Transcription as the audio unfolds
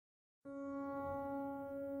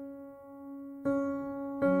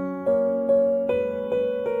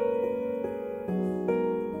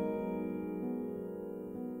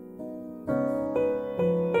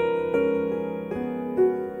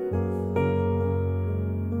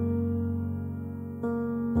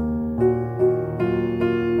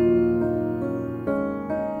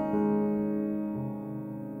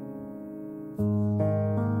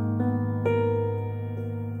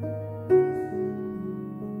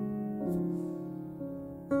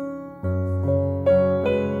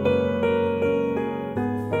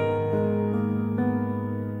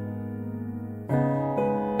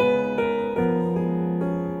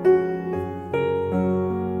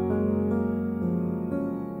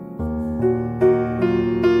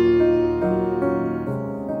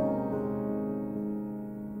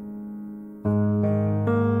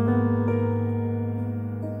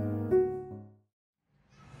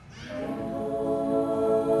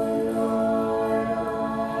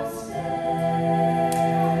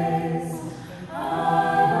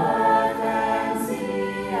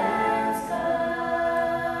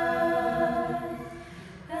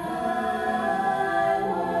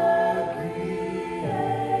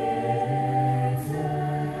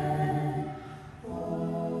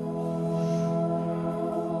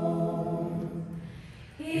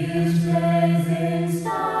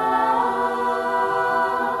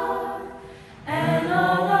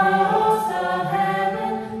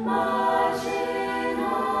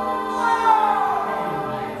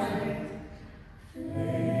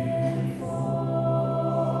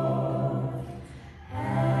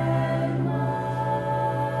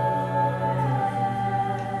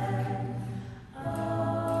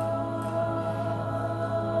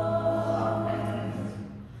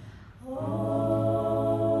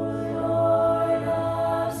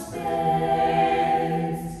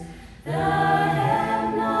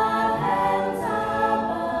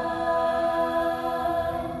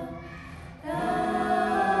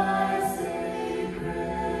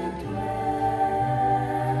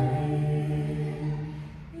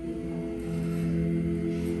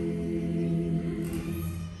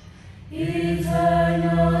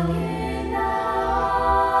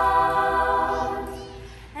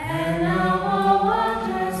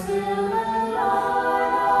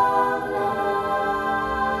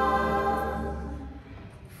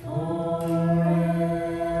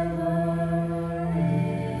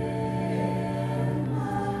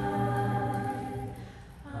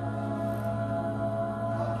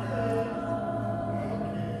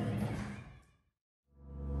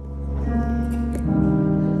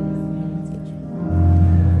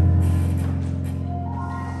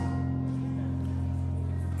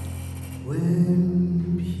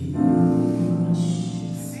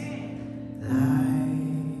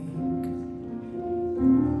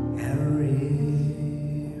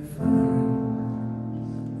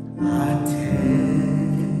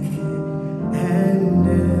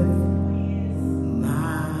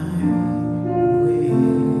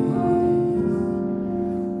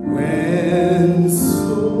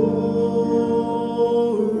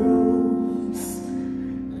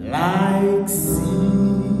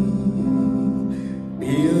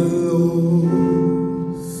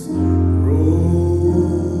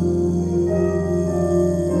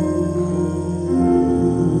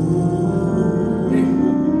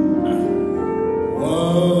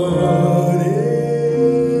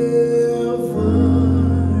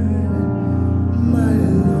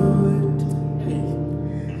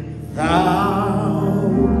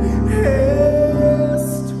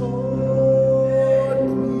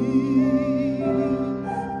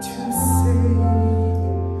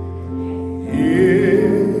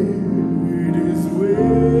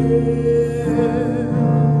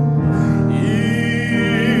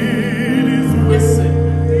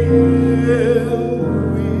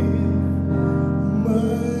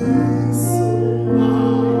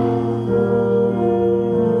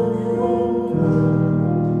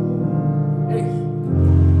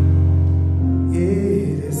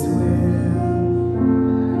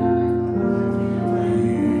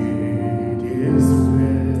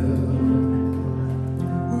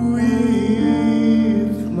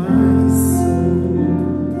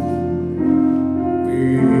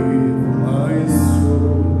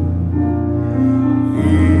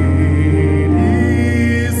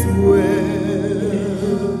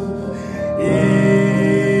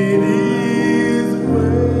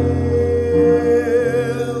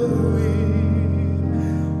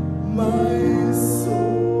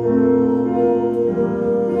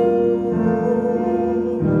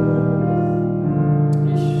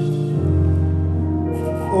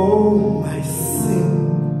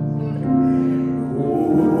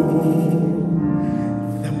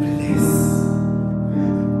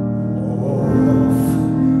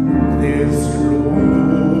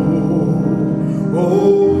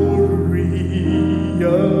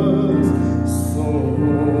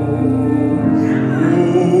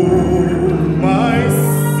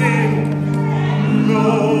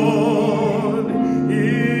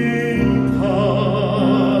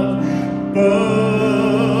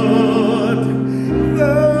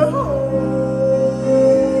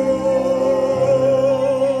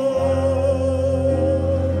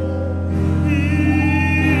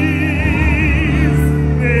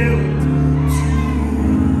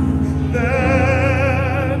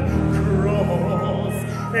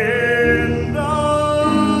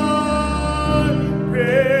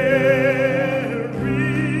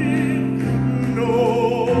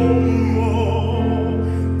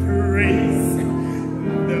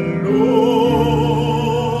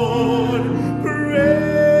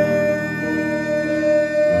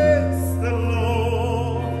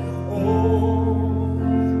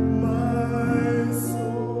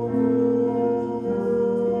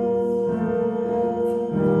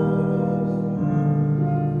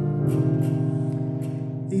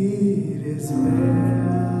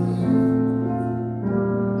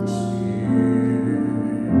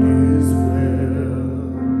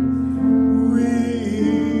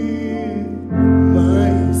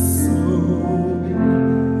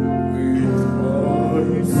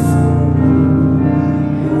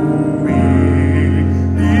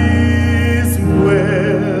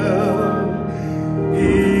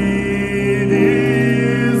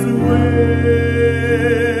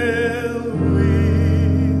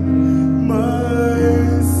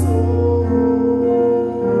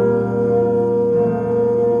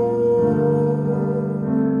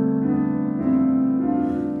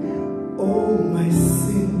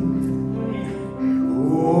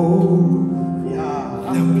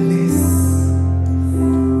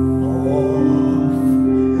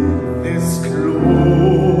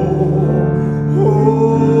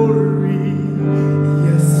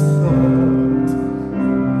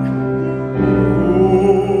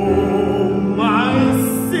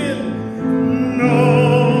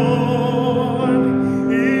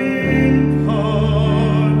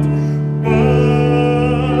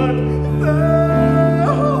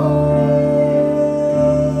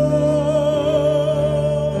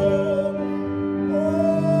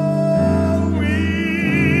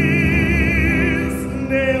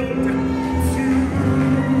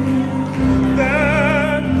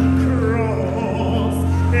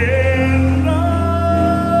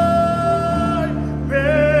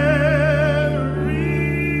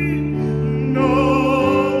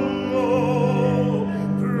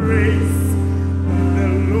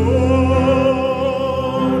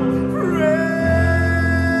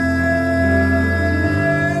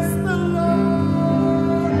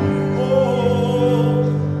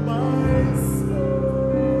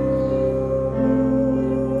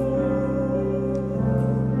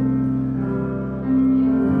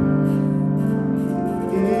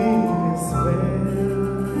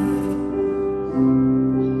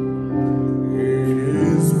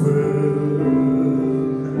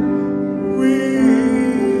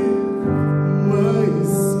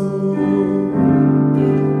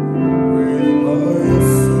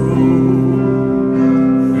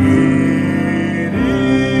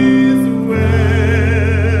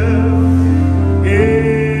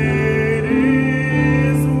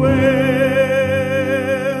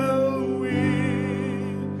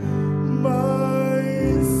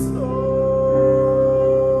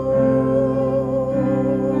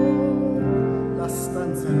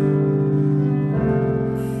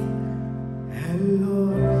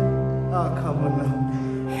come on now.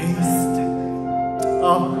 Haste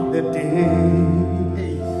of the day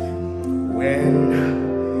when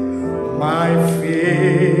my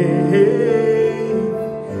faith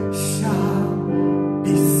shall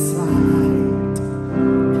be sight.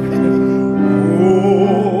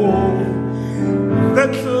 Oh, the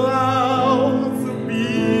clouds be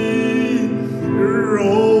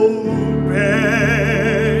rolled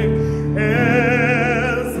back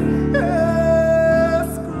as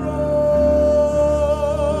scroll.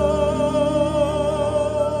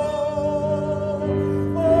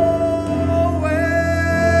 Oh,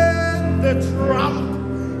 when the trump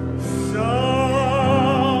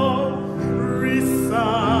shall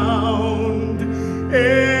resound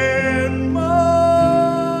and my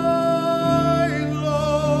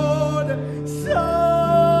Lord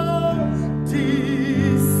shall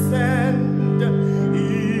descend,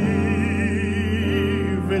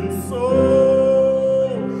 even so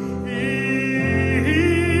it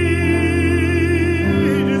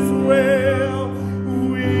is well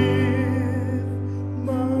with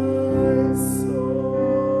my soul.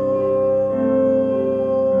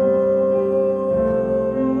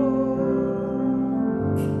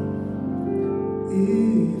 It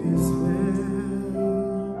is well.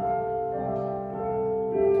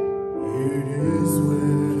 It is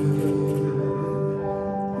well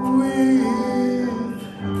with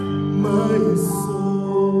my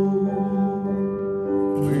soul.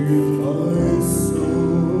 With my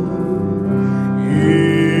soul.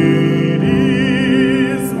 It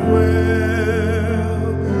is well.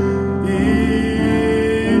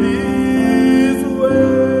 It is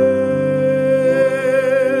well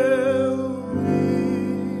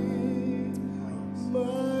with my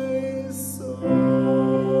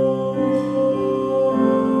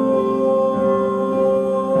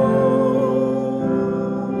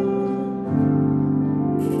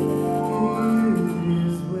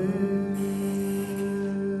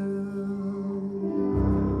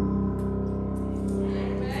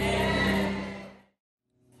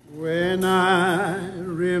When I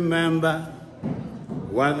remember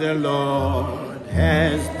what the Lord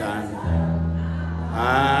has done,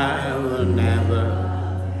 I will never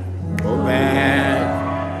go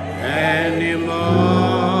back anymore.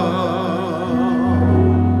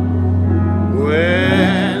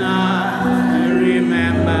 When I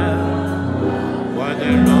remember what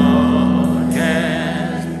the Lord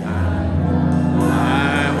has done,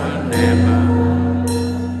 I will never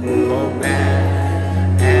go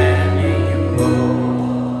back anymore.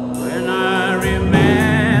 When I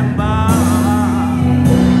remember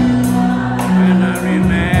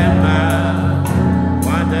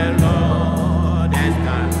what the Lord has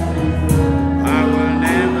done, I will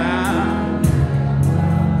never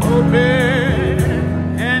go back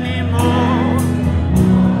anymore.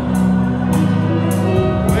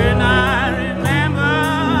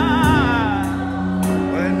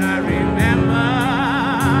 When I remember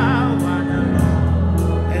what the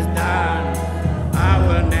Lord has done, I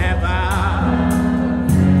will never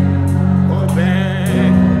go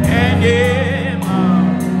back anymore.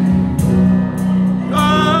 No,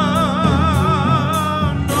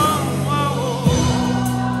 no,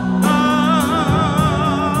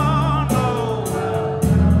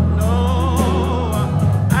 no,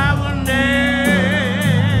 I will never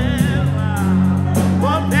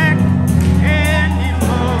go back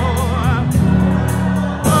anymore.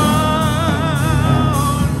 Oh,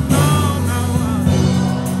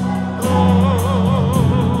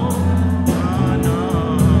 no,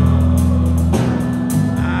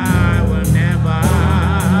 I will never.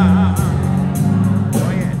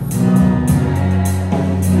 Oh, yes.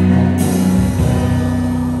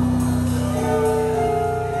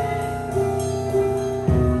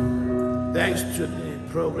 Thanks to the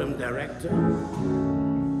program director,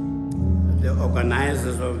 the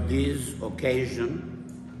organizers of this occasion,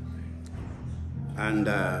 and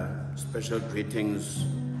special greetings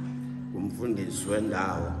kumfundisi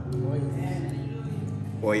wendawo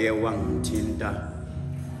oye wangithinta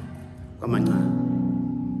kwamancane.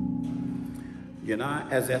 You know,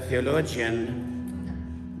 as a theologian,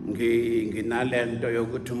 nginalento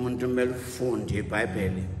yokuthi umuntu melifunde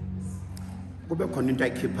iBhayibheli kube khona into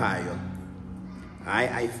ayikhiphayo, hayi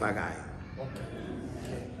ayifakayo.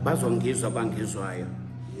 Bazongizwa bangizwayo.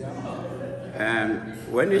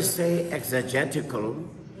 When you say exegetical,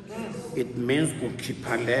 it means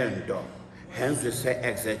ukhipha lento. Hence we say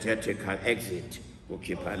exegetical, exit,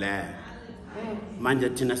 ukhipha lento. Manje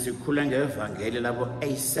thina sikhula ngevangeli labo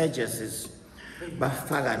eisegesis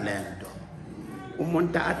bafaka lento.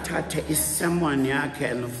 Umuntu athathe isermon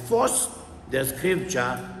yakhe and force the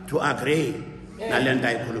scripture to agree nalento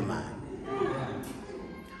ayikhulumayo.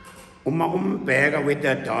 Uma umbheka with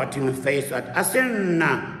a doubting face that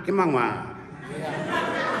asena kimangwa.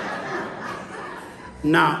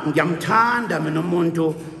 Na ngiyamthanda mina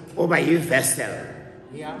umuntu oba yi-vessel.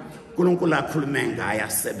 uNkulunkulu akhulume ngaye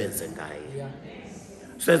asebenze ngaye.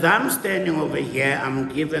 So as I'm standing over here, I'm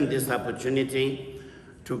given this opportunity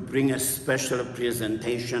to bring a special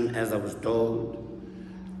presentation as I was told.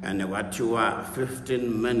 And what you are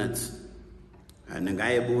 15 minutes. And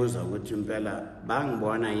ngayibuza ukuthi impela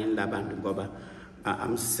bangibona yini labantu ngoba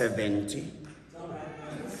I'm 70.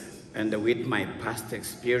 And with my past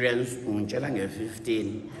experience, ungitshela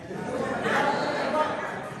nge-15.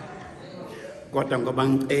 Kodwa ngoba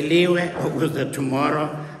ngiceliwe ukuze tomorrow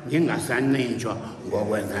ngingasancinjwa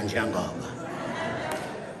ngokwenza njengoba.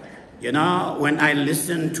 You know, when I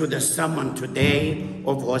listen to the sermon today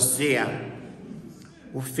of Hosea,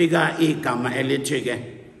 ufika igama elithi ke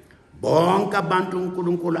bonke abantu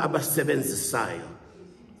uNkulunkulu abasebenzisayo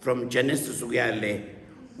from Genesis ukuya le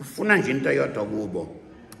ufuna nje into yodwa kubo,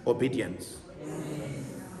 obedience.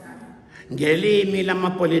 Ngelimi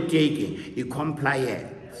lamapolitiki i-compliance.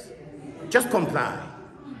 Just comply.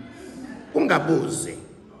 Ungabuzi.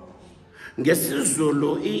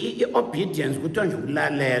 NgesiZulu i-obedience kuthiwa nje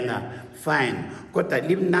ukulalela, fine. Kodwa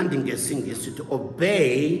limnandi ngesingisi to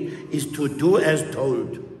obey is to do as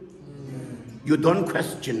told. You don't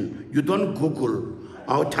question, you don't Google.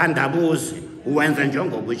 Awuthandabuzi, uwenza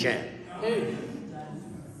njengokutshela.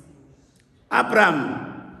 Abraham,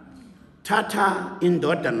 thatha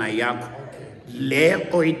indodana yakho le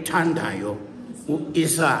oyithandayo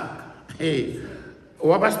uIsaac. Hey,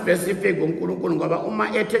 waba specific uNkulunkulu ngoba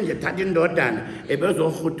uma ethe nje thatha indodana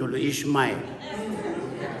ebezohudula uIshmael.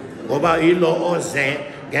 Ngoba yilo oze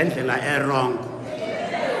ngendlela errong.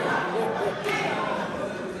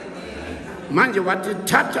 Manje wathi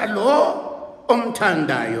thatha lo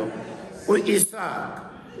omthandayo uIsaac.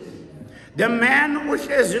 The man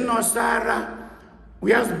uhlezi noSarah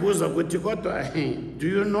uyazibuza ukuthi kodwa do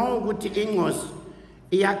you know ukuthi ingosi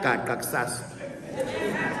iyagaqa kusasa?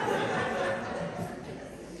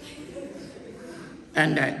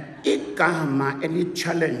 And igama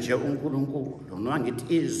eli-challenge uNkulunkulu noma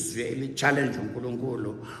ngithi izwi eli-challenge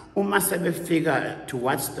uNkulunkulu uma sebefika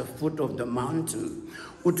towards the foot of the mountain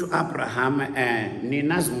uthi Abraham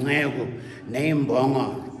nina zinceku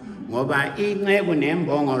nezimbongolo ngoba inceku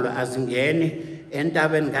nembongolo azingeni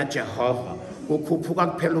entabeni kaJehova kukhuphuka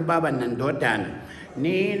kuphela ubaba nendodana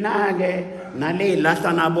nina ke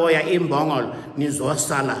naleyilahla naboya imbongolo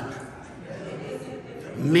nizosala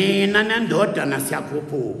mina nendodana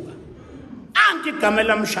siyakhuphuka anti igama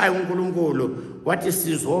lamshaya uNkulunkulu wathi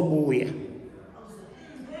sizobuya.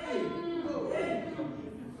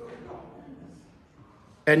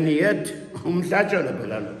 And yet umhlatshelo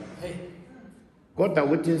phela lo kodwa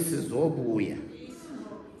uthi sizobuya.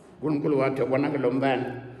 uNkulunkulu wathi ubona ke lo mbane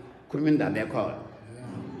khuluma indaba ekhona.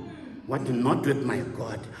 What not with my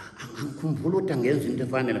God. Angikhumbula ukuthi angenza into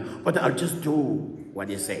efanele but I'll just do what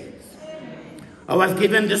he says. I was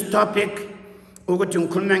given this topic,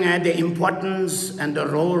 the importance and the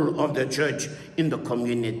role of the church in the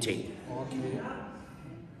community.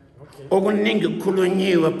 Okay.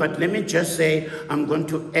 But let me just say, I'm going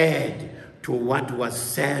to add to what was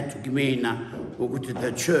said to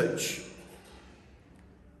the church.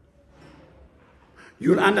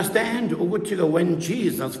 You'll understand when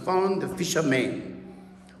Jesus found the fishermen,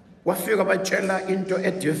 what figure about into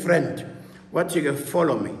a different, what you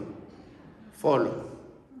follow me. Follow.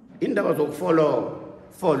 In the words of follow.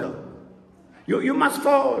 You must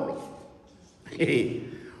follow.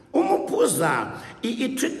 Umupuza,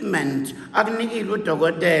 treatment,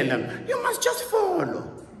 you must just follow.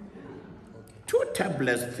 2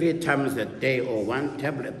 tablets 3 times a day or 1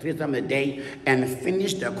 tablet 3 times a day and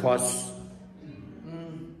finish the course.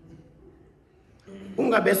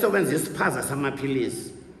 Ungabe wenza isiphaza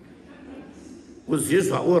samaphilisi.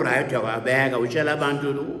 Uzizwa uright wabeka utshela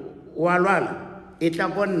abantu walwala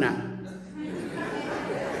itlakonna.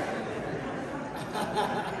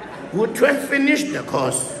 Would you finish the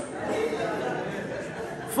course?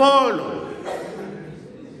 Follow.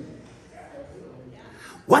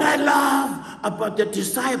 What I love about the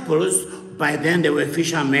disciples, by then they were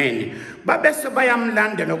fishermen. Babese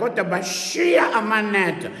bayamlandela kodwa bashiya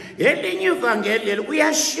amaneta. Elinye ivangeli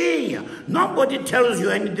uyashiya. Nobody tells you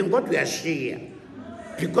anything but uyashiya.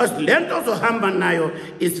 Because lento zohamba nayo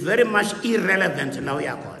is very much irrelevant la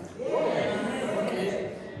uyakhona.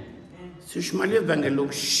 Sishimali ivangeli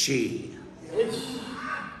ukushiya.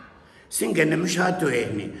 Singene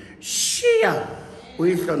emshadweni shiya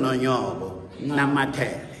uyihlononyobo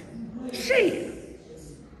namathele. Shiya.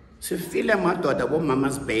 Sifile madoda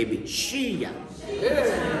bomama's baby. Shiya.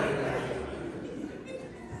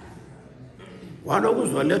 Walokhu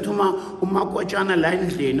uzoletha umakotshana la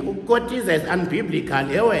endlini ukothiza is unbiblical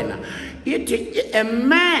wena. Ithi a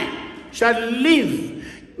man shall live.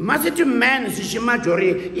 Masithi man sisho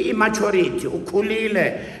immaturity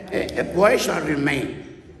ukhulile, a boy shall remain.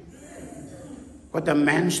 But a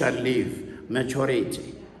man shall live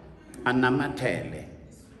maturity anamathele.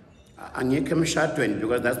 Angikho emshadweni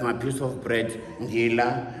because that's my piece of bread.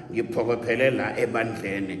 Ngila ngiphokophelela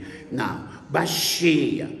ebandleni. Now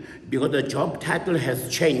bashiya because the job title has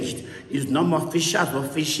changed. It's no more fishers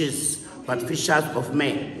of fishes but fishers of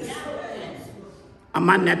men.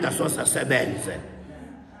 Amaneta sosa sebenze.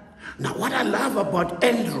 Now what I love about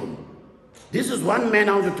Andrew, this is one man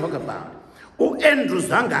I want to talk about. Andrew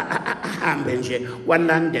zanga ahambe nje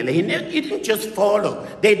walandele. He didn't just follow.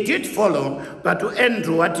 They did follow, but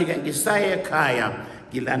Andrew wathi ke ngisaye ekhaya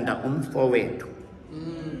ngilanda umfowethu.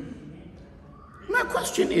 My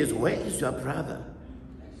question is, where is your brother?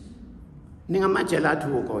 Ningamatshela athi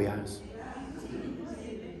ukoyazi.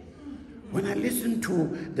 When I listen to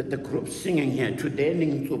the group singing here today,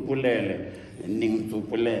 ningitsupulele.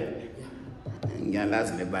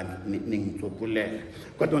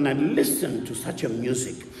 But when I listen to such a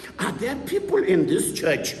music, are there people in this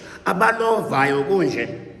church abalovayo kunje?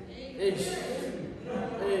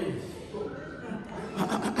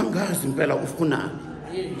 Angazi impela ufuna.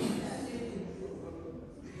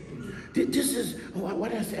 This is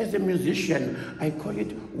what as a musician I call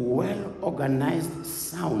it well-organized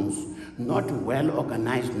sounds, not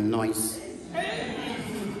well-organized noise.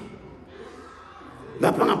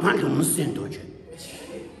 Lapha ngaphandle umsindo nje.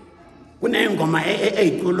 Kunengoma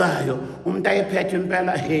eyiculwayo umuntu ayephethe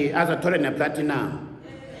impela azathole neplatinum.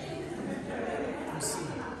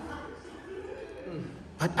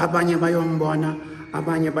 But abanye bayombona,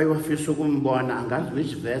 abanye bayofisa ukumbona. Angazi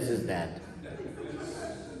which verse is that.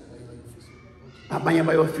 Abanye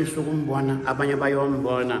bayofisa ukumbona, abanye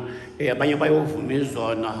bayombona, abanye bayovuma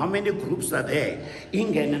izona. How many groups are there?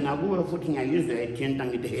 Ingene nakuwe futhi ngiyayizwa ethinta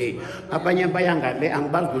ngithi hey, abanye bayangale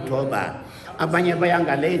angibazi ukuthi oba. Abanye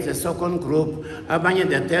bayangale is a second group, abanye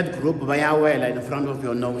the third group bayawela in front of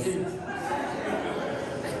your nose.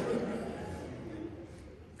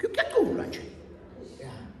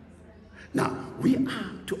 Now, we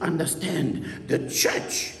are to understand the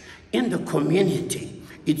church in the community.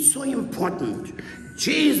 It's so important.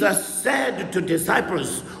 Jesus said to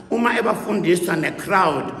disciples, Uma ebafundisa ne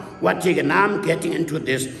crowd, what now I'm getting into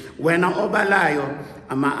this. When I obalayo,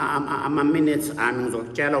 ama minutes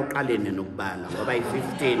ngizokutshela uqaleni nokubala ngoba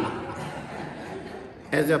 15.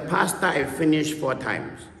 As a pastor, I finished 4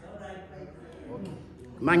 times.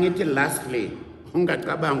 Mangithi lastly,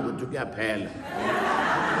 ungacabanga ukuthi kuyaphela.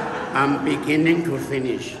 I'm beginning to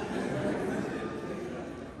finish.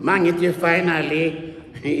 Mangithi finally,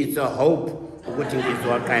 it's a hope ukuthi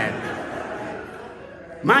ngizwaqala.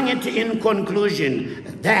 Mangithi in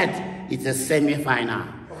conclusion, that it's a semi-final.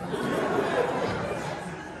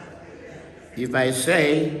 If I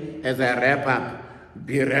say, as I wrap up,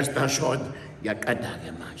 be rest assured,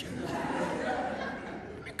 yakadake manje.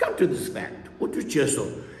 We come to this fact.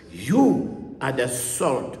 You are the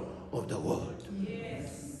salt of the world.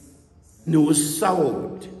 No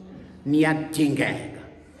salt, niyadingeka.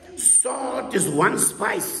 Salt is one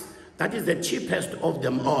spice that is the cheapest of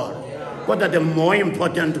them all, but the more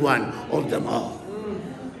important one of them all.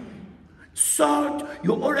 Salt,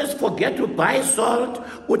 you always forget to buy salt.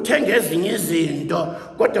 Uthenge ezinye izinto,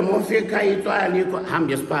 kodwa mofika itswayi alikho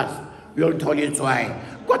hamba esipasi uyolithola itswayi.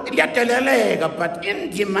 Kodwa liyadeleleka but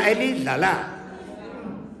indima elidlala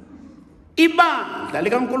ibandla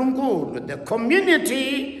likaNkulunkulu, the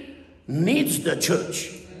community needs the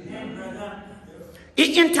church.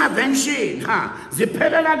 Intervention,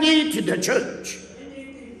 ziphelela kithi the church.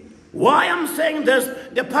 Why I'm saying this,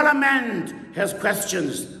 the parliament has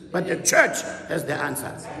questions, but the church has the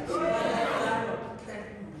answers.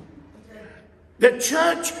 The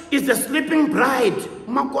church is the sleeping bride.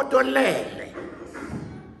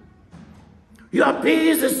 You are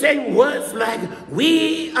busy saying words like,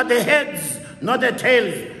 we are the heads, not the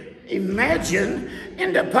tails. Imagine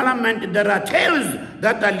in the parliament there are tails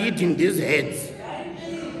that are leading these heads.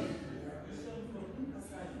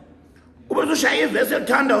 Ubuzushaye ivesi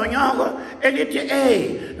elithanda unyoko elithi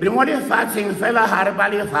rimole fatsi ngifela hari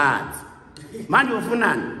bali fatsi. Manje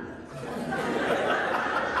ufunani?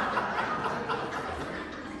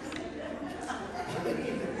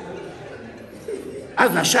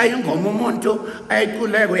 Azashaya ingoma umuntu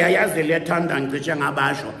ayiculeko yayazi lethanda ngicishe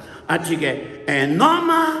ngabasho athi ke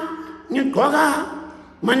noma ngigqoka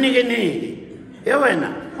manikeniki wena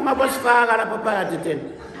ungabosifaka lapha phakathi thina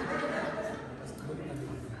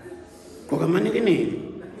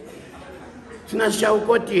Thina sisha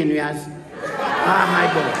ukotini uyazi.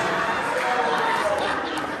 Hayibo.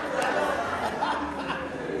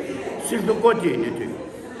 Sidla ukotini thina.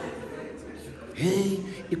 Hey,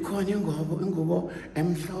 ikhona ingubo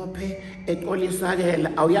emhlophe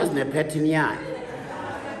eqolisakela awuyazi nepattern yayo.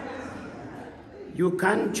 You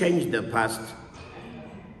can't change the past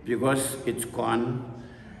because it's gone.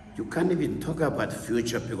 You can't even talk about the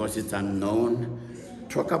future because it's unknown.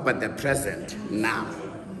 Talk about the present now.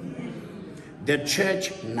 The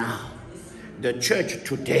church now. The church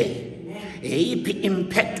today. Eyiphi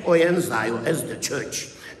impact oyenzayo as the church.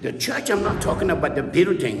 The church, I'm not talking about the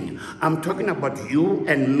building. I'm talking about you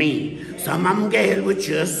and me. Samamukele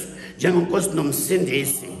uJesu njengenkosi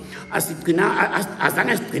nomsindisi.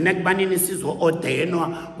 Azange sigcine kubanini sizo-ordainwa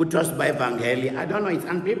kuthiwa siba evangeli. I don't know, it's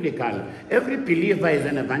unbiblical. Every believer is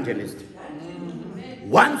an evangelist.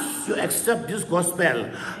 Once you accept this gospel,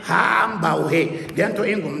 hamba uhe, lento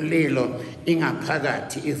ingumlilo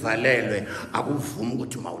ingaphakathi ivalelwe akuvumi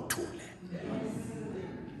ukuthi mawuthule.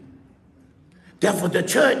 Therefore, the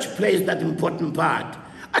church plays that important part.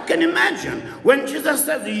 I can imagine when Jesus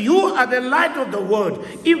says, you are the light of the world.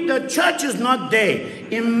 If the church is not there,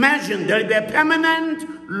 imagine there will be a permanent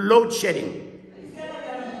load shedding.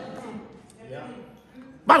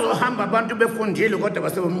 But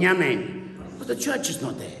the church is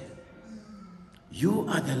not there. You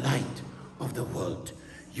are the light of the world.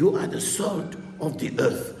 You are the salt of the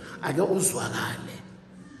earth.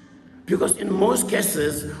 Because in most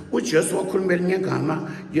cases, you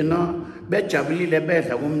know,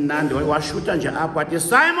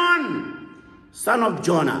 Simon, son of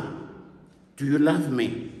Jonah, do you love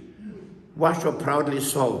me? Wash your proudly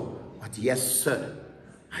so. But yes, sir,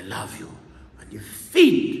 I love you. But you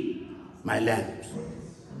feed my lambs.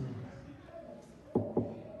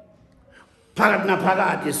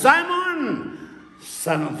 Simon,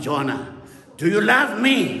 son of Jonah, do you love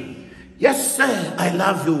me? Yes, sir, I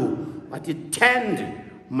love you. But you tend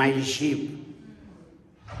my sheep.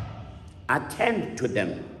 Attend to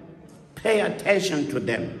them. Pay attention to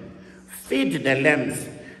them. Feed the lambs.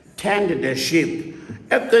 Tend the sheep.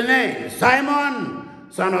 Simon,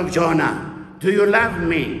 son of Jonah, do you love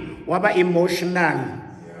me? Waba emotional.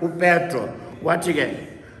 Petro. What again?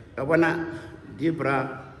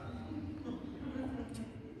 Dibra.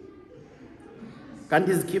 Can't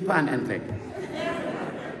this keep on and like?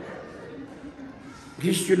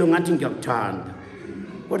 Gishulu ngathi ngiyakuthanda.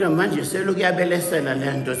 Kodwa manje selukuyabelesela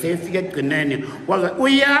lento sefike egcineni waza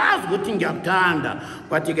uyazi ukuthi ngiyakuthanda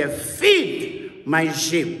but you can feed my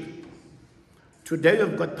sheep. Today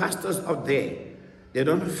you've got pastors out there, they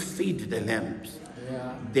don't feed the lambs.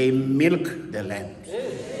 Yeah. They milk the lambs.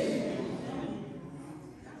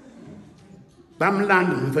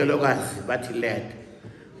 Bamlanda umfelokazi bathi let.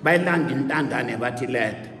 Bayilanda intandane bathi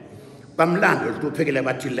let. Bamlanda uhlupekile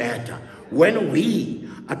bathi letha. When we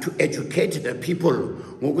are to educate the people,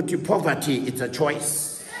 poverty, it's a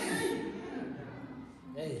choice.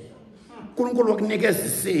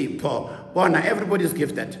 Everybody is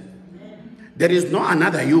gifted. There is no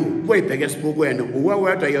another you. You're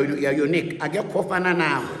unique.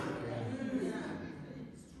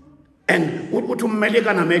 And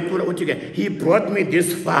he brought me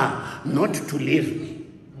this far not to leave me.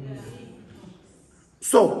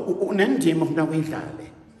 So,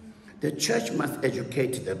 the church must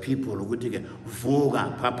educate the people.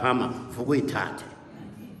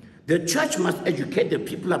 The church must educate the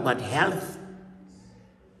people about health.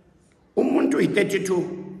 Umuntu is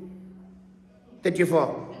 32,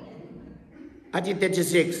 34, ati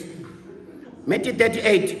 36, meti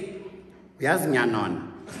 38. Uyazi ngiyanona.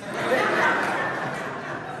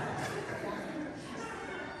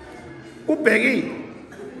 Ubheki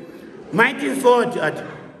 1940 ati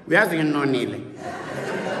uyazi nginonile.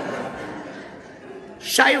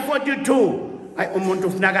 Shy 42, I umuntu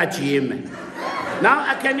ufuna gym. Now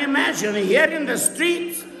I can imagine here in the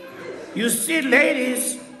streets, you see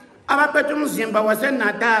ladies, abaphethe umzimba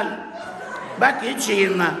waseNatal,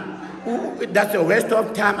 bagijima. That's a waste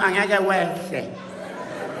of time. Angeke wehle.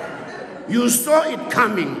 You saw it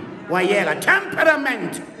coming. Wayeka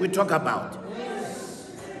temperament we talk about.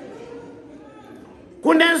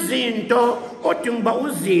 Kunezinto odinga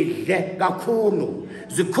uzidle kakhulu.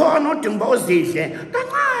 Zikhona odinga uzidle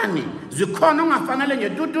kancane. Zikhona ongafanele nje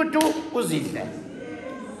tututu uzidle.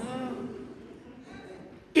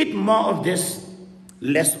 Eat more of this,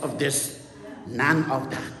 less of this, none of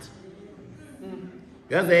that.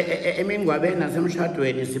 Yazi emingcwabeni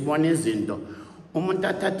nasemshadweni sibona izinto. Umuntu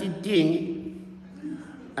athatha itingi,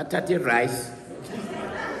 athatha rice,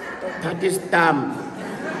 athatha istamp.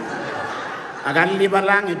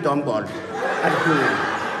 Akalibalanga idombolo.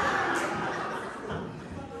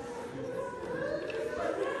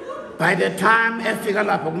 by the time efika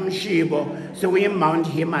lapho kumshibo Mount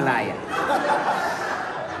Himalaya.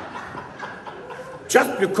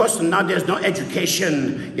 Just because now there's no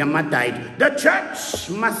education, Yama died. The church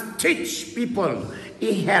must teach people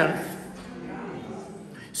health.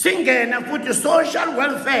 Singing and put the social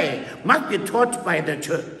welfare must be taught by the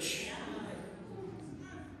church.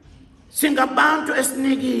 Singabantu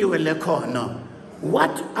esinikiwe lekhono.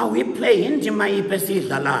 What are we playing?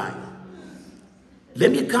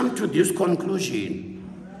 Let me come to this conclusion.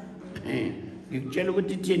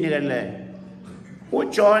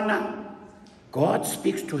 Jonah, God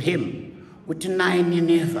speaks to him. Uthi naye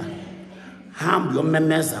Nineveh, hamba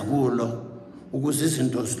uyomemeza kulo ukuze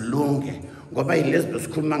izinto zilunge. Ngoba yilezi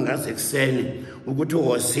besikhuluma ngazo ekseni ukuthi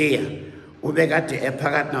uHosea ubekade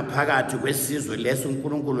ephakathi naphakathi kwesizwe leso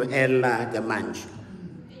uNkulunkulu elake manje.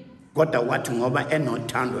 Kodwa wathi ngoba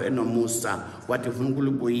enothando enomusa wathi ufuna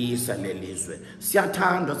ukulibuyisa lelizwe.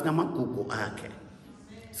 Siyathandwa singamagugu akhe.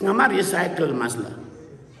 Singama recycle masla.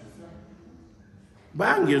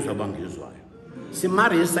 Bangizwa bangizwayo. Sima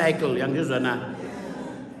recycle yangizwa na.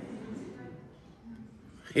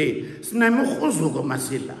 Hey, sinamukhuzuko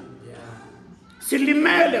masila.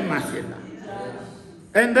 Silimele masila.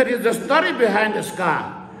 And there is a story behind the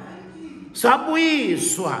scar.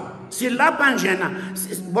 Sabuyiswa. Silapha njena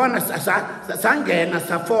bona sangena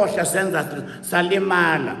safohla senza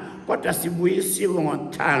salimala kodwa sibuyisiwe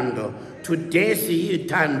ngothando. Today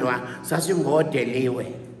siyithandwa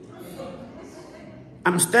sasingodeliwe.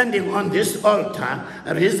 I'm standing on this altar,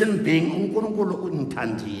 reason being uNkulunkulu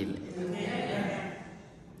ungithandile.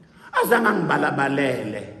 Azange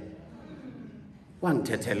ngibalabalele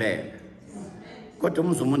wangithethelele. Kodwa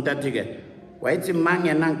umzwa umuntu athi ke wayithi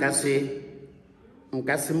mangena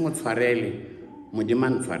nkasi mutshwarele modimo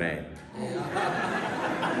ntshwarele.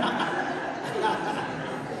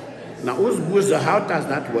 Now uzibuza, how does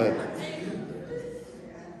that work?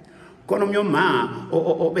 Khona umyoma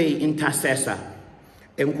obe intercessor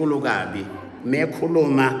enkulu kabi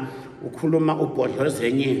mekhuluma ukhuluma ubhodloze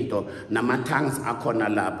enye into nama-tongues akhona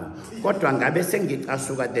lapho. Kodwa ngabe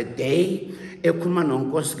sengicasuka the day ekhuluma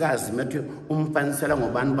nonkosikazi methi umfanisela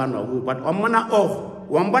ngobani bani wakubo but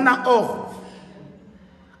wambona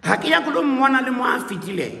hakiya kulumwana le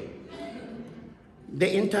moafitile.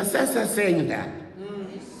 The intercessor saying that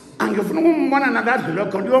angifuna ukumbona nakadlula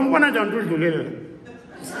khona uyombona njani udlulele.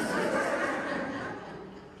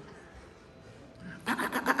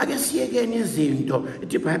 Ake siyekeni izinto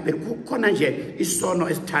ithi iBhayibheli kukhona nje isono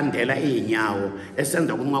esithandela inyawo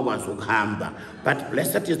esenza kungakwazi ukuhamba, but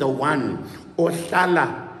blessed is the one ohlala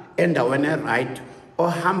endaweni right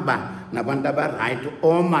ohamba nabantu abaright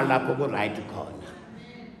oma lapho ku right khona.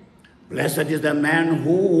 Blessed is the man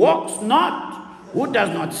who walks not, who does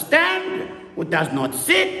not stand, who does not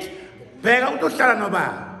sit. Bheka ukuthi uhlala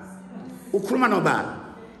noba ukhuluma noba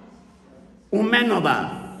ume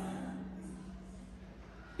noba.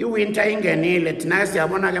 Iwinter ingenile thina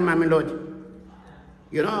siyabona ke Mamelodi.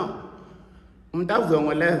 You know, umntavuke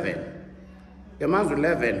ngo11. Emanzi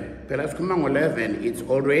 11, phela sikhuluma ngo11, it's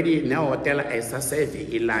already nehotel ayisaseve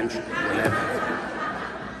ilunch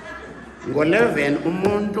ngo11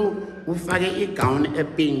 umuntu ufake igown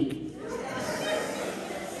epink.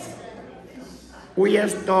 Uye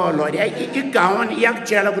stolo igown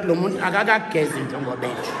iyakutshela ukuthi lo muntu akakagezi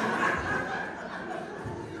njengobethe.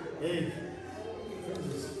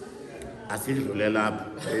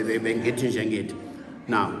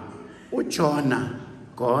 Now, uJonah,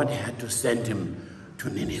 God had to send him to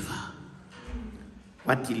Nineveh.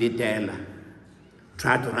 What did he tell?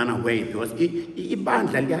 Try to run away because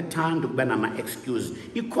ibandla liyathanda ukuba nama excuse.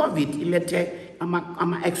 I-COVID ilethe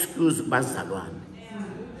ama excuse bazalwane.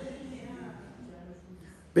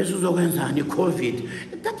 Bese uzokwenzani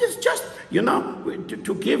COVID? That is just, you know,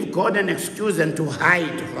 to give God an excuse and to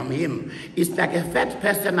hide from him. It's like a fat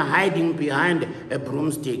person hiding behind a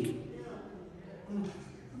broomstick.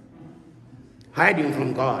 Hiding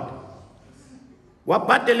from God.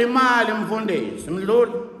 Wabhadela imali mfundisi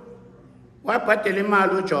mlulu. Wabhadela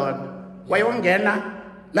imali uJohn. Wayongena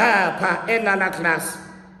lapha elala class.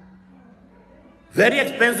 Very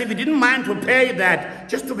expensive. He didn't mind to pay that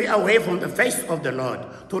just to be away from the face of the Lord,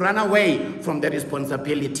 to run away from the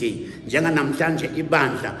responsibility. Njenga namhlanje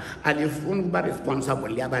ibandla alifuni ukuba responsible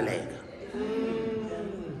liyabaleka.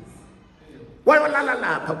 Wayolala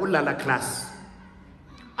lapha kulala class.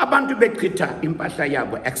 Abantu bechitha impahla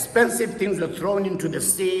yabo. Expensive things were thrown into the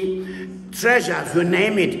sea, treasures, you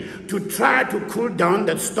name it, to try to cool down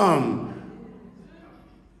the storm.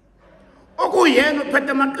 Okuyena uphethe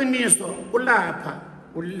amaqiniso ulapha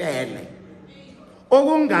ulele.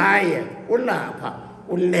 Okungaye ulapha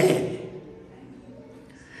ulele.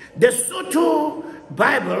 The Sotho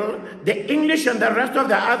Bible, the English and the rest of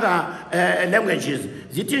the other languages,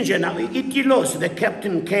 itilos, the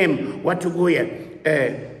captain came, what to go here?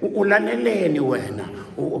 Ulaleleni wena.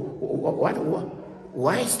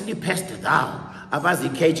 Why sleepest thou? Abazi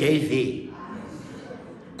KJV.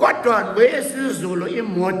 Kodwa wesizulu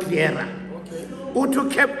imo clearer. Utu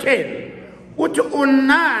captain, utu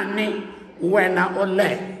unani wena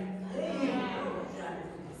ole.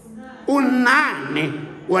 Unani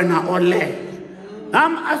wena ole.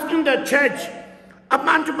 I'm asking the church,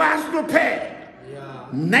 abantu bahluphe,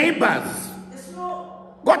 neighbors.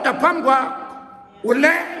 Kodwa phambi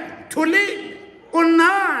ule thuli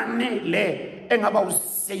unani le engaba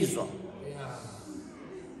usizo.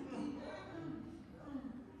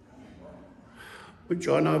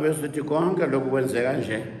 uJona besithi konke lokwenzeka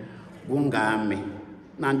nje kungami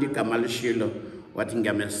nanti igama lishilo wathi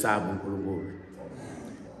ngiyamesaba uNkulunkulu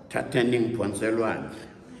thatheni ngiphonselwane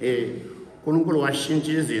uNkulunkulu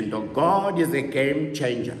washintsha izinto. God is a game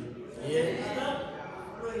changer.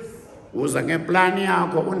 Uza ngeplan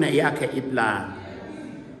yakho uneyakhe iplan.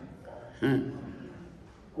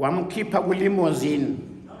 Wamkhipha kulimozini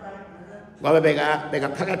ngoba beka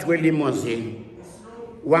phakathi kwelimozini,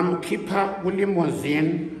 wamkhipha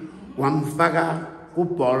kulimozini wamfaka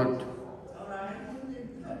kuBolt,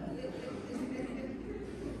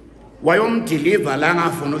 wayomdeliver la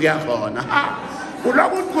ngafuna ukuya khona.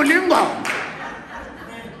 Ulokucula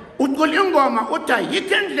ingoma uthi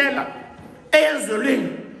yikho indlela eyezulwini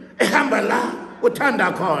ehamba la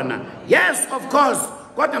uthanda khona. Yes, of course,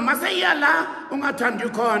 kodwa maseya la ungathandi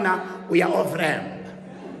khona uya off ramp.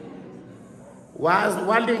 Was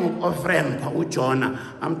walling off ramp uJona.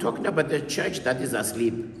 I'm talking about the church that is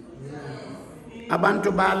asleep.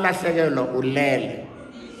 Abantu balahlekelwa ulele.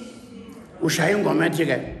 Ushaya ingoma ethi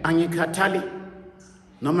ke angikhathali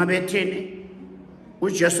noma bethini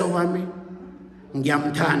uJesu wami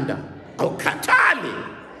ngiyamthanda awukhathali.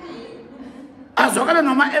 Azokala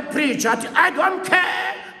noma epreach athi I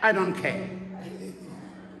don't care.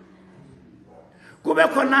 Kube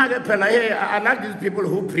khona ke phela I like these people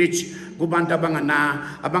who preach kubantu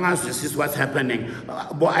abangazwisisi what's happening.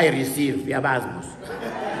 Bo I receive yabazi mos.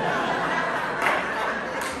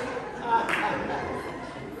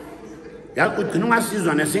 Yakugcina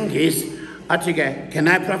ungasizwa nesingisi athi ke can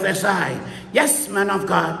I prophesy? Yes, man of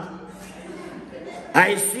God.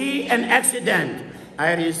 I see an accident.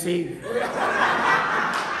 I receive.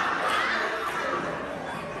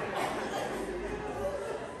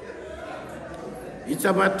 It's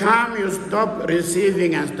about time you stop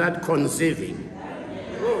receiving and start conceiving.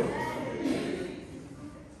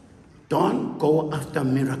 Don't go after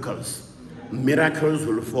miracles. Miracles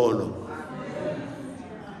will follow.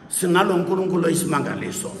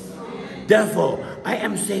 Therefore, I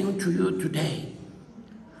am saying to you today,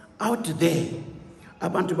 out there,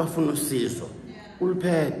 abantu bafuna usizo.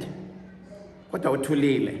 Ulphethe kodwa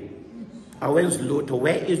uthulile awenzi lutho.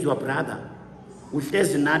 Where is your brother?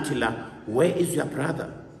 Uhlezi nathi la, where is your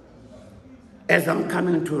brother? As I'm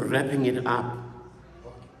coming to wrapping it up,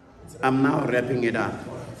 I'm now wrapping it up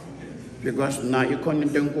because now ikhona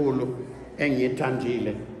into enkulu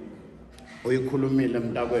engiyithandile uyikhulumile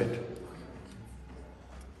mntakwethu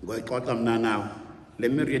ngoyixoxa mna nawe.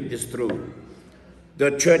 Let me read this through.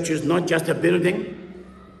 The church is not just a building.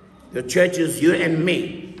 The church is you and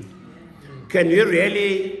me. Can we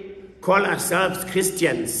really call ourselves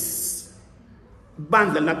Christians?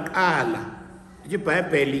 Bandla laqala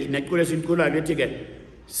iBhayibheli nequla siqula lithi ke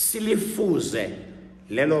silifuze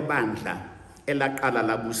lelo bandla elaqala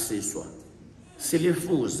labusiswa.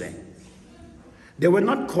 Silifuze. They were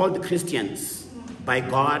not called Christians by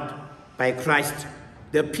God, by Christ.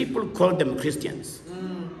 The people called them Christians.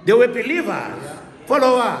 They were believers,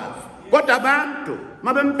 followers. What abantu?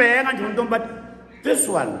 But this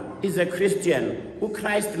one is a Christian who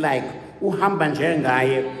Christ-like, who hamba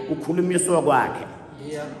njengaye, ukhulumiswa kwakhe.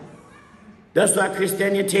 That's why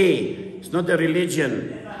Christianity is not a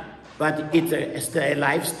religion, but it's a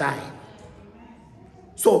lifestyle.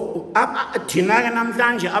 So,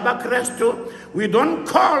 we don't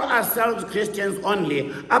call ourselves Christians only.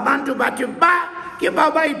 Abantu bathi ba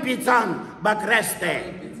kibaba ipitsang ba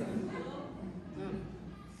Kriste.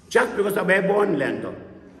 Just because I was born lento.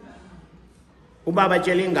 Ubaba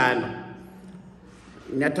tshela ingane.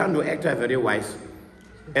 Ngiyathanda u-act very wise.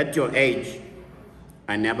 At your age,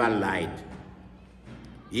 I never lied.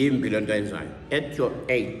 Yimbi lento enzayo. At your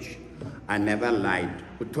age, I never lied.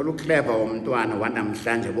 Uthola uclever womntwana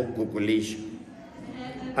wanamhlanje bokugugulisha.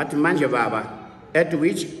 But manje baba, at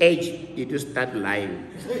which age did you start lying?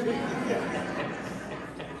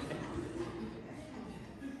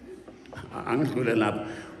 Angidlule lapha.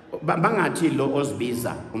 bangathi lo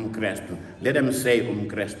ozbiza umKristu, let them say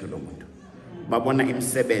umKristu lo muntu. Babona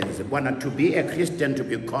imsebenzi. Bona, to be a Christian, to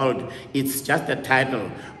be called, it's just a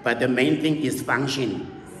title, but the main thing is function.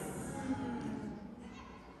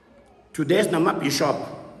 Today's nama bishop,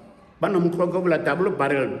 banomkogobla tablo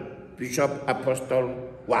barrel bishop apostle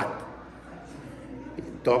what?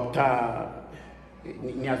 Doctor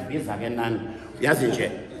Nyazbiza genan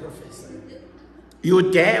yazinje.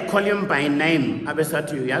 You dare call him by name,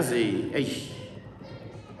 abesatu yazi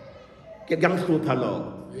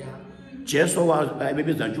Kegamshupalo. Jesus was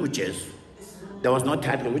maybe the Jesus. There was no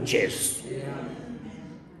title with Jesus.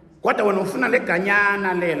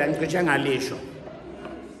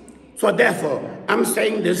 So therefore, I'm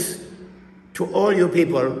saying this to all you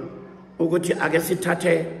people.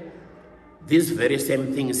 This very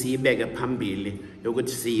same thing,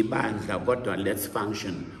 let's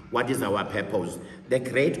function. What is our purpose? The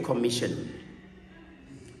Great Commission.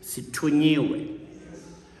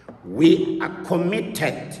 We are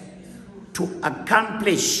committed to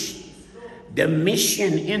accomplish the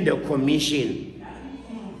mission in the commission.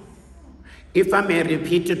 If I may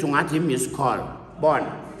repeat it,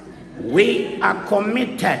 we are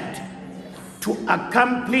committed to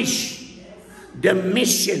accomplish the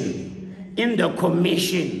mission in the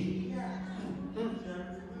commission.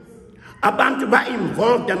 About to be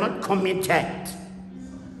involved, they're not committed.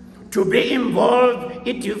 To be involved,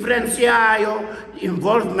 it differentiates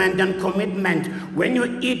involvement and commitment. When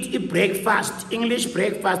you eat breakfast, English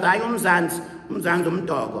breakfast, you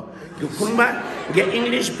get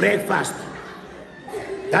English breakfast.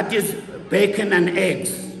 That is bacon and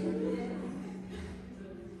eggs.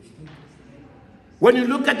 When you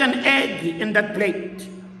look at an egg in that plate,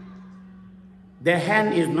 the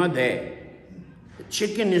hen is not there. The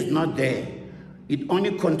chicken is not there. It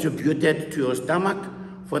only contributed to your stomach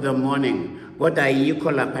for the morning. What I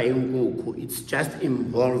call a payunguku, it's just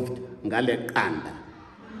involved ngale kanda.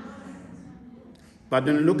 But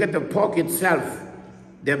when you look at the pork itself,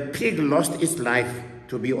 the pig lost its life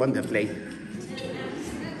to be on the plate.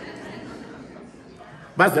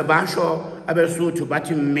 But the basho abesu to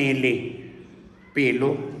bati mele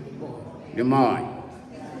pelo limoy.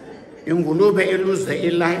 Ingulube lose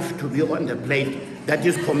their life to be on the plate. That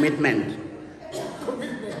is commitment.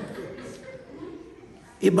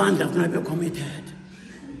 Iban does not be committed.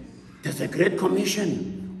 There's a great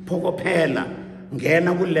commission. Pogopela,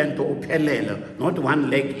 ngena kulento uphelela, not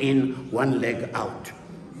one leg in, one leg out.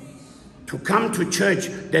 To come to church,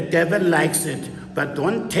 the devil likes it, but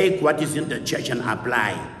don't take what is in the church and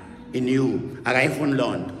apply in you.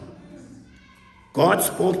 God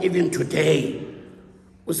spoke even today.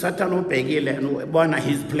 He's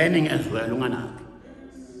planning as well.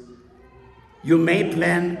 You may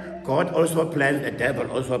plan, God also plans, the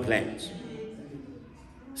devil also plans.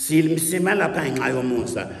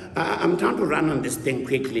 I'm trying to run on this thing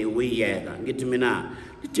quickly.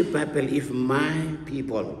 If my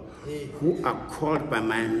people who are called by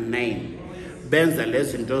my name, bends the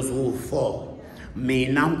lesson those who fall, me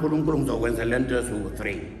now those who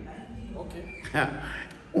three.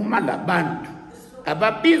 In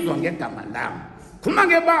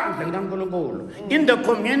the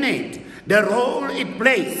community, the role it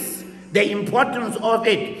plays, the importance of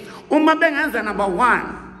it. Number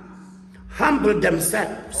one, humble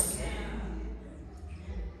themselves.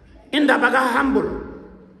 In the baga humble,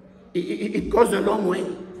 it goes a long way.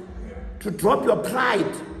 To drop your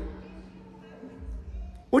pride.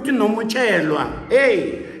 Uti nomuchelwa,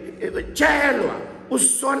 chelwa,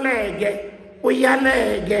 usolege,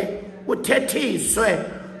 uyalege, uthethiswe,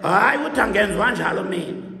 hayi uthangenzwa njalo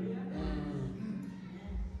mina.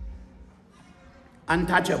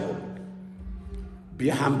 Untouchable. Be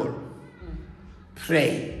humble.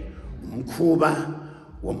 Pray. Umkhuba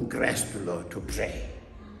womKristu lo to pray.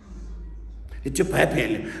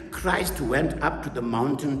 Christ went up to the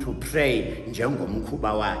mountain to pray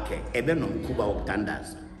njengomkhuba wakhe ebenomkhuba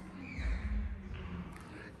wokutandaza.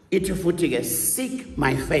 Ithi futhi ke seek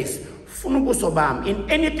my face. Funa ubuso bami.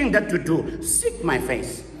 In anything that you do, seek my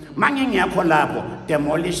face. Manje ngiyakho lapho,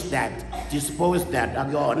 demolish that, dispose that,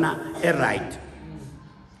 akuyona right.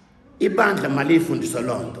 Ibandla malifundisa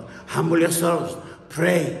lonto. Humble yourselves,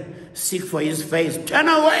 pray, seek for his face, turn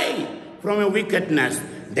away from your wickedness.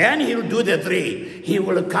 Then he'll do the three. He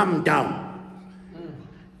will come down,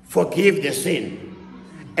 forgive the sin,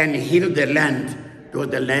 and heal the land, though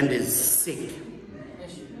the land is sick.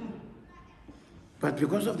 But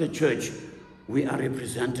because of the church, we are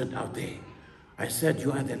represented out there. I said,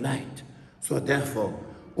 you are the light. So therefore,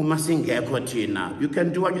 you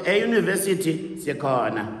can do what a university,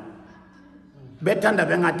 Sekona. Betanda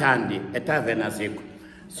bengatandi, etavena siku.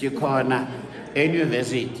 sikhona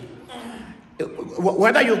e-university.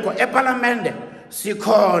 Whether you go e-parliament,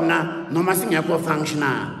 sikhona noma singekho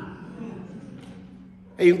functional.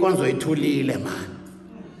 Inkonzo ithulile man.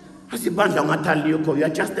 Asibandla ngathi alikho, you are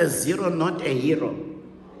just a zero, not a hero.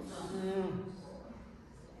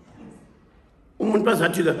 Umuntu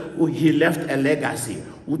bazathi he left a legacy.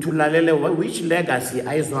 Uthulalele which legacy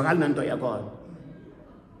ayizwakali nento yakhona.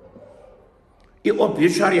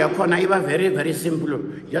 I-obituary yakhona iba very very simple.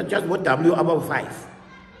 You just what W above 5.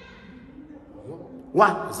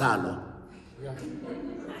 Wazalwa.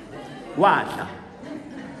 Wadla.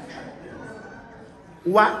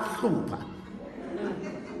 Wahlupha.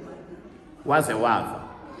 Waze wava.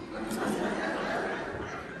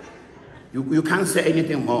 You can't say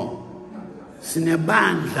anything more.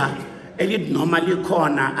 Sinebandla elit normally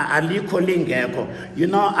khona alikho lingekho. You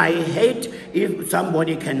know, I hate if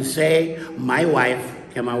somebody can say my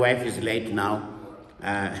wife is late now.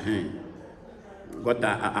 But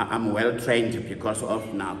I'm well trained because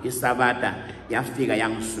of now. Isabata yafika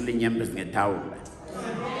yangisula inyembezi ngetawula.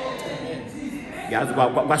 Yazi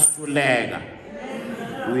kwasuleka.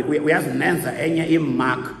 Uyazinenza enye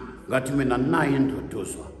imark ngathi mina nayo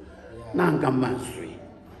induduzwa. Nanka amazwi.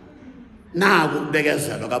 Naku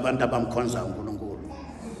ukubekezela kwabantu abamkhonza uNkulunkulu.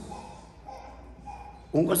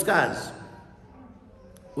 Unkosikazi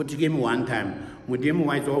uthi kimi one time, mudimi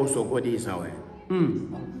wayithi wawusokolisa wena.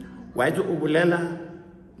 Wayithi ubulela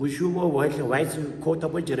bushubo wahle wayithi quote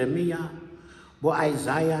bo Jeremiah, bo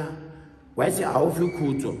Isaiah, wayithi awufi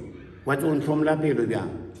khutso, wathi unhlomla pelo bya.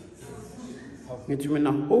 Ngithi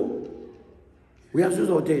mina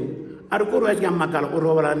uyasizwa uthini? Arikuru ya makala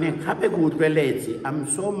urobala ne khape ku utlweletse. I'm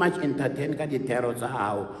so much entertained ka ditero tsa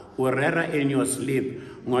hao. O rera in your sleep.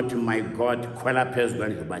 Ngothi my God khwela phezulu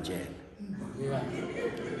ngibajela.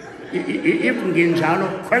 If nginjalo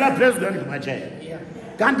khwela phezulu ngibajela.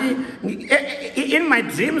 Kanti in my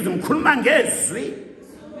dreams ngikhuluma ngezwi.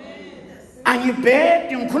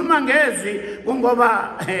 Angibhedi ngikhuluma ngezwi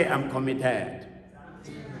kungoba I'm committed.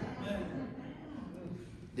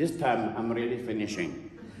 This time I'm really finishing.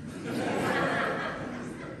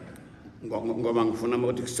 Ngoba ngifuna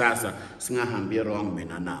ukuthi kusasa singahambi wrong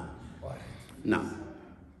mina now. Now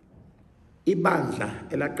ibandla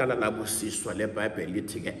elaqala labusiswa leBhayibheli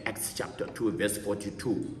lithi ke Acts chapter 2 verse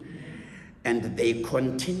 42, and they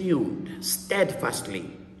continued steadfastly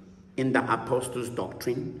in the apostles'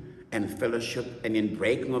 doctrine and fellowship and in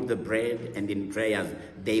breaking of the bread and in prayers.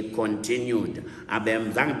 They continued.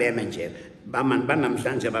 Abemzange bemenje baman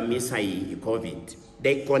banamhlanje bamisa i-COVID.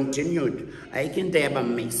 They continued. That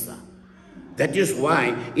is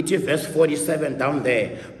why it is verse 47 down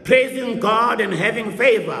there. Praising God and having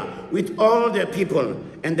favor with all the people.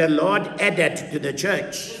 And the Lord added to the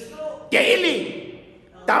church daily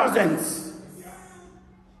thousands.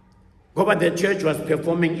 But the church was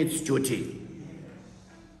performing its duty.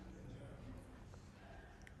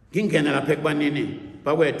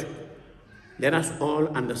 Let us all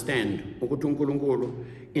understand ukuthi uNkulunkulu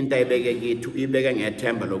into ayibeke kithu ibeke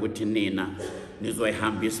ngethemba lokuthi nina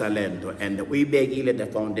nizoyihambisa lento, and uyibekile, the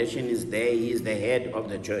foundation is there. He is the head of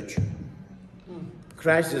the church.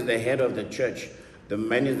 Christ is the head of the church. The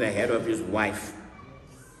man is the head of his wife.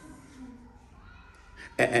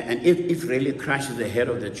 And if really Christ is the head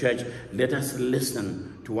of the church, let us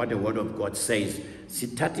listen to what the word of God says.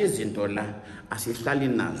 Sithathe izinto la asihlali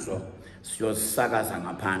nazo.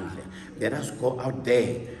 Let us go out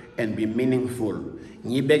there and be meaningful.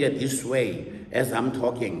 Ngibeke this way as I'm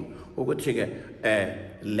talking.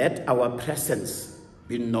 Let our presence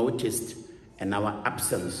be noticed and our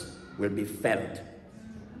absence will be felt.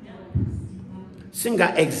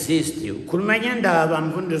 Singa exist. Khulumenya indaba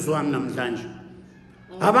mfundisi wami namhlanje.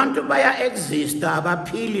 Abantu baya exist,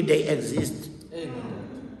 abaphili they exist.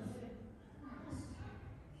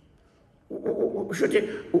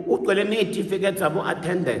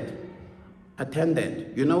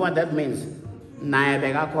 Attended. You know what that means?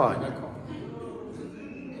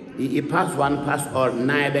 He passed one, pass all.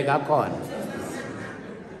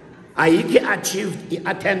 He achieved, he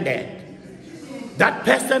attended. That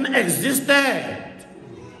person existed.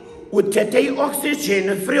 Would take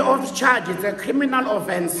oxygen free of charge. It's a criminal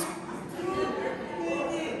offense.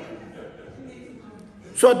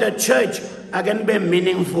 So the church can be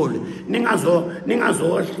meaningful. Ningazo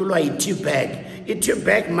hlulwa i-tea-bag.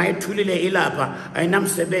 I-tea-bag mayithulile ilapha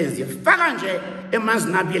ayinamsebenzi. Faka nje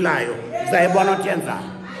emanzi nabilayo. Uzayibona ukuthi yenzani.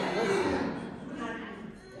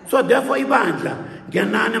 So therefore ibandla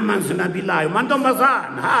ngenani emanzi nabilayo.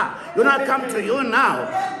 Mantombazana, you not come to you now.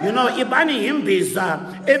 You know ibani imbisa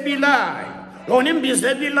ebilayo.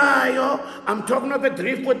 I'm talking of a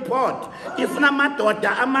 3-foot pot. Ifuna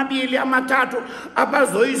amadoda amabili amathathu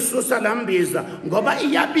abazoyisusa lambiza ngoba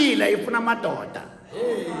iyabila ifuna amadoda.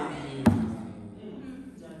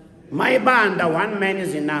 Mayibanda, one man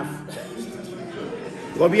is enough.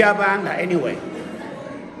 Ngoba iyabanda anyway.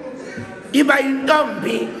 Iba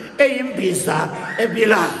intombi eyimbiza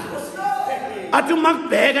ebilayo. Athi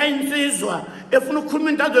makubheka insizwa efuna ukukhuluma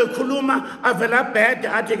into azoyikhuluma avela abhede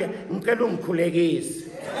athi ke ngicela ungikhulekise.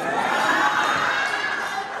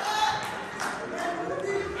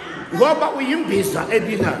 Ngoba uyimbiza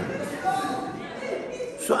ebilayo.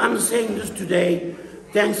 So I'm saying this today.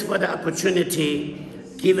 Thanks for the opportunity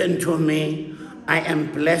given to me. I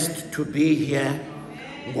am blessed to be here.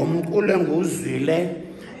 Ngomculo enguzwile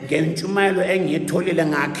ngentshumayelo engiyitholile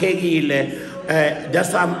ngakhekile.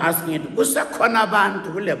 That's why I'm asking it. Kusekhona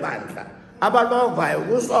abantu kule bandla abalovayo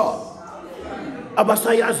kuso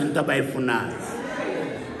abasayazi into abayifunayo.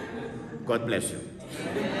 God bless you.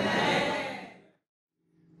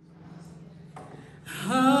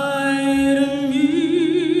 Hide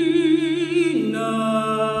me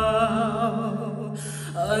now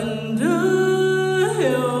under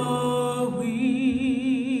your wings.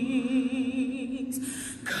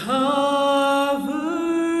 Cover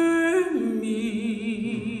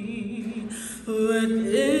me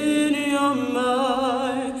within your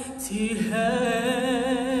mighty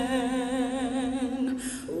hand.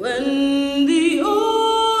 When the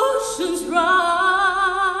oceans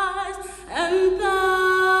rise and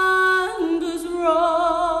thunders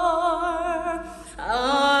roar,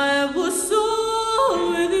 I will soar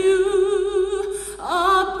with you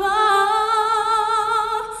above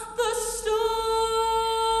the storm.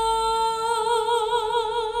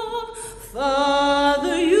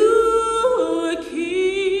 Father, you are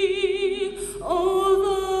king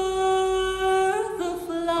over the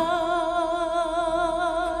flight,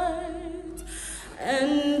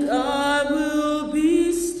 and I will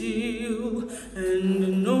be still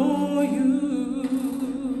and know you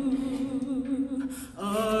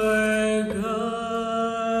are God.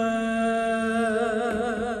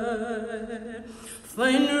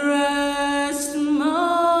 Find rest,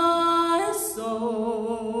 my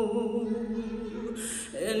soul,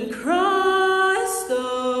 in Christ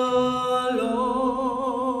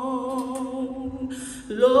alone.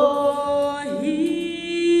 Lord,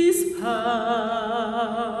 His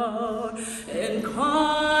power and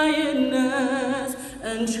quietness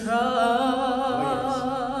and trust.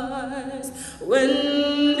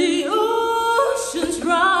 When the oceans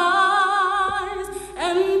rise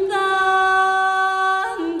and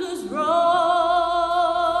thunders roar,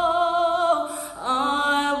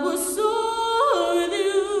 I will soar with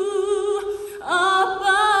you above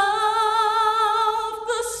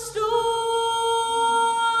the storm.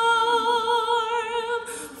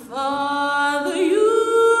 Father, you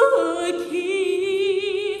are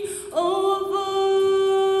king over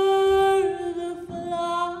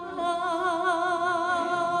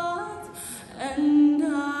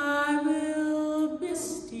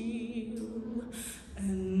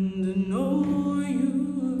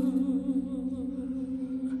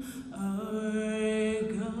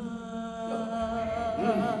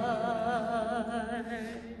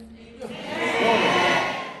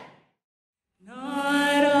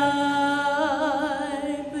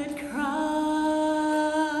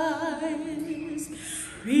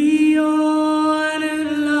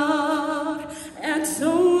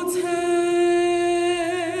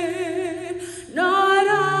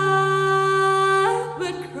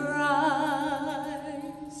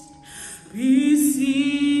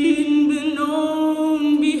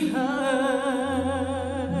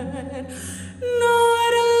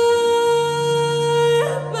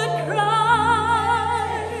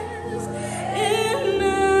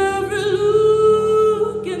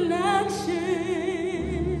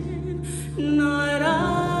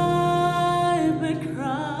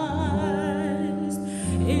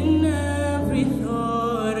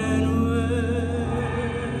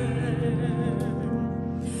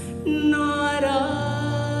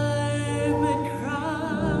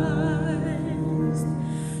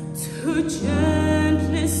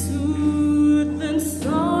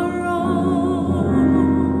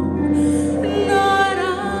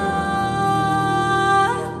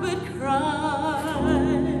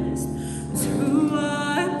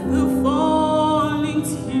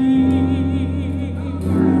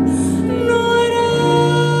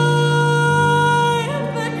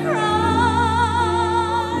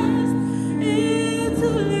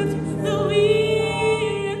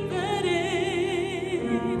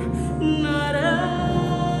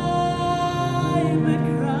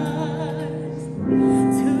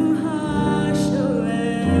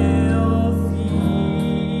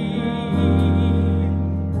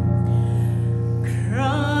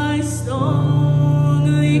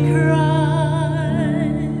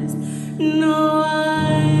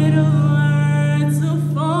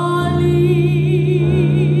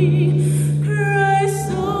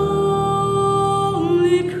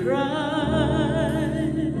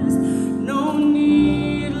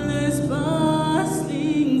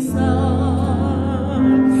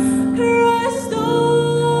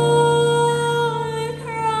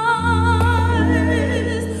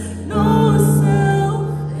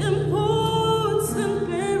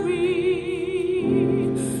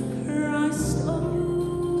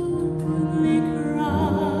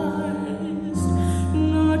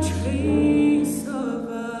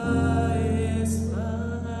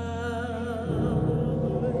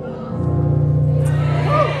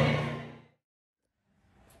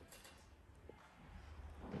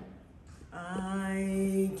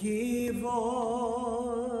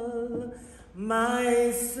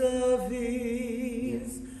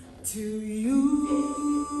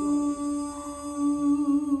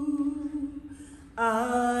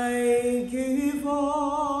I give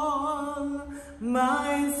all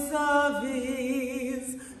my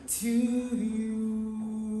service to you.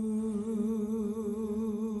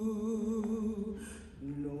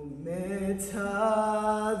 No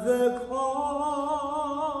matter the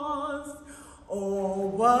cost or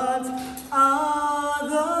what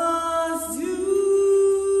others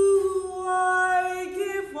do, I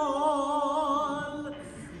give all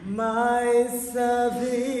my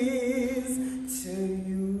service to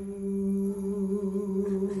you.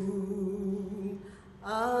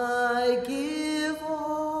 I give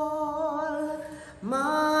all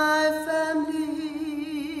my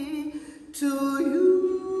family to you.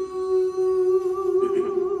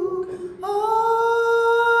 I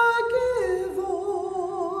give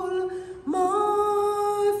all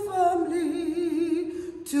my family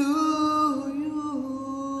to you.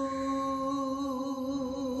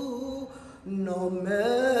 No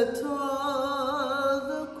matter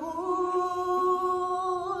the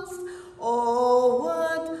cost or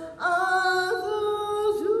what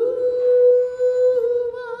others do,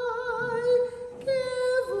 I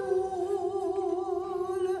give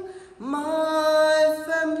all my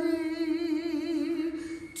family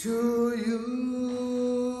to you.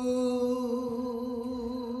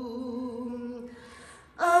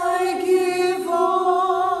 I give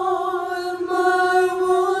all my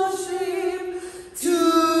worship to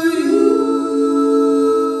you.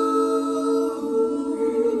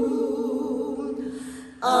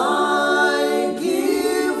 I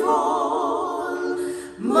give all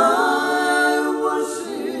my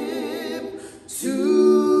worship to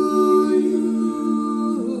you.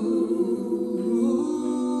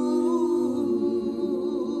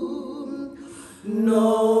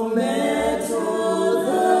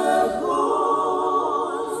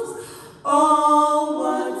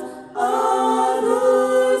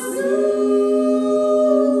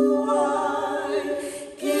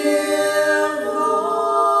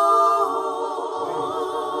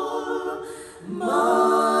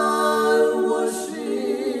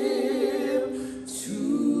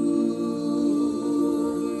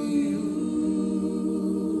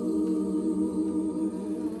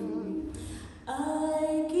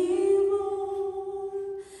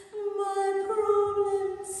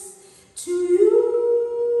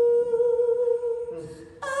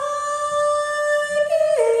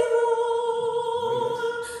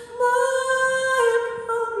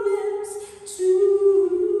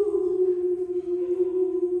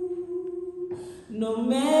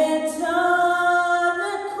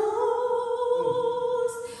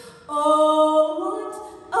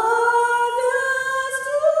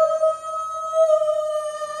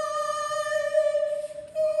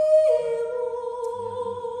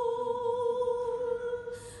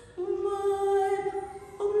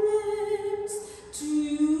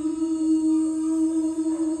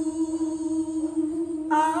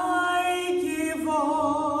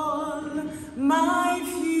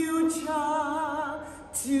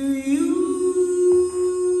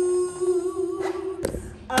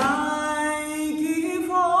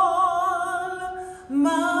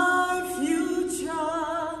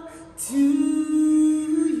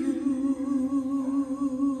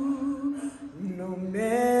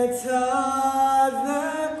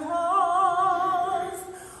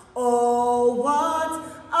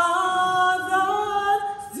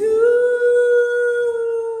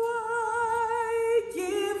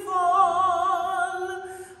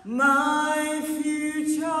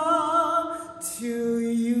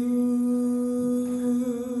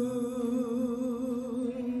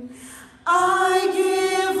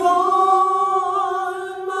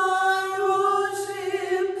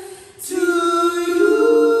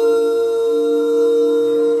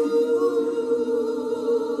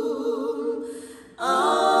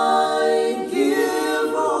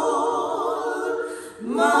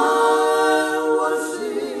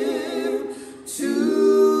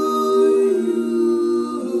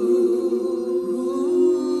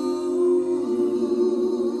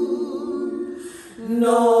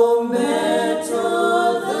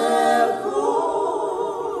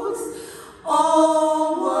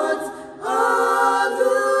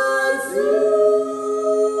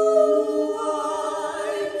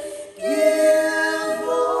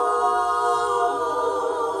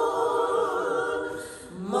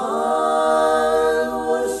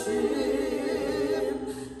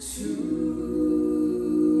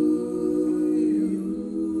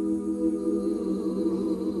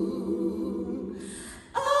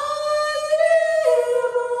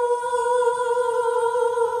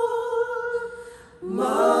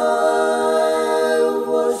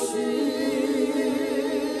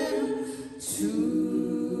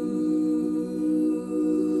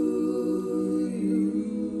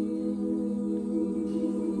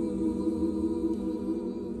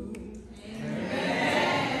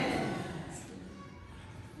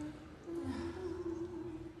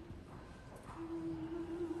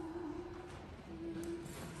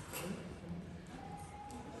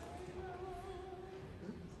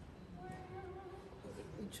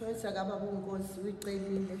 Choice akaba bunkosi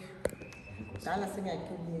uyicelile. Dala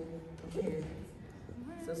singayicelile. Okay.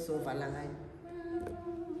 Sosovala ngayo.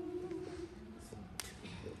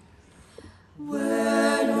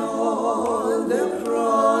 When on the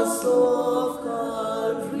cross of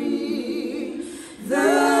Calvary,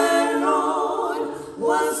 the Lord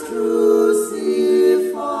was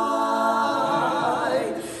crucified,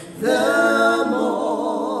 the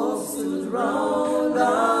mob stood round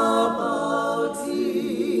about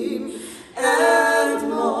him and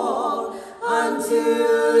mocked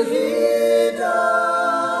until